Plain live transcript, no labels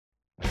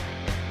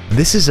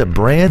This is a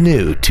brand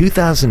new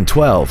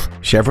 2012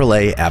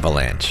 Chevrolet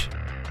Avalanche.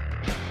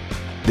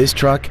 This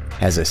truck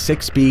has a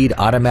 6-speed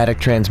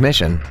automatic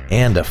transmission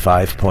and a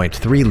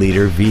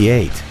 5.3-liter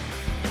V8.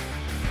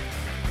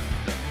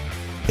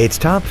 Its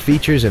top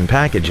features and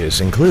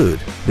packages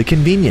include the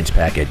convenience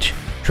package,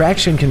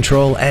 traction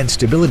control and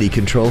stability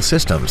control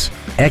systems,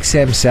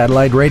 XM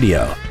satellite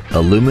radio,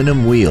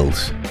 aluminum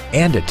wheels,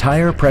 and a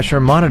tire pressure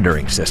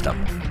monitoring system.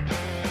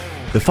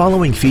 The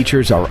following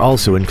features are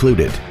also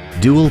included: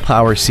 dual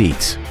power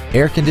seats,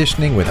 air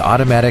conditioning with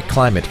automatic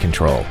climate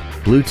control,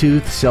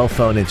 Bluetooth cell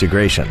phone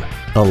integration,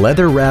 a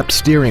leather-wrapped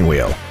steering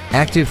wheel,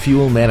 active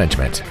fuel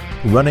management,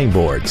 running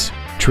boards,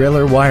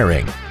 trailer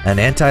wiring, an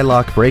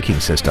anti-lock braking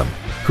system,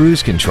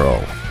 cruise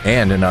control,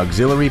 and an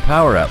auxiliary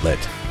power outlet.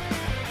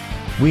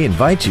 We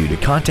invite you to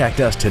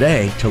contact us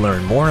today to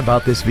learn more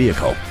about this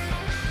vehicle.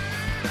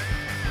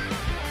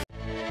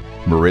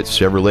 Moritz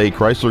Chevrolet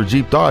Chrysler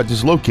Jeep Dodge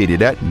is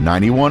located at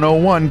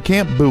 9101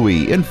 Camp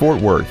Bowie in Fort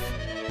Worth.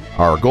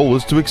 Our goal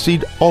is to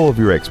exceed all of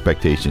your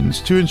expectations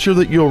to ensure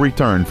that you'll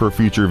return for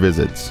future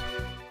visits.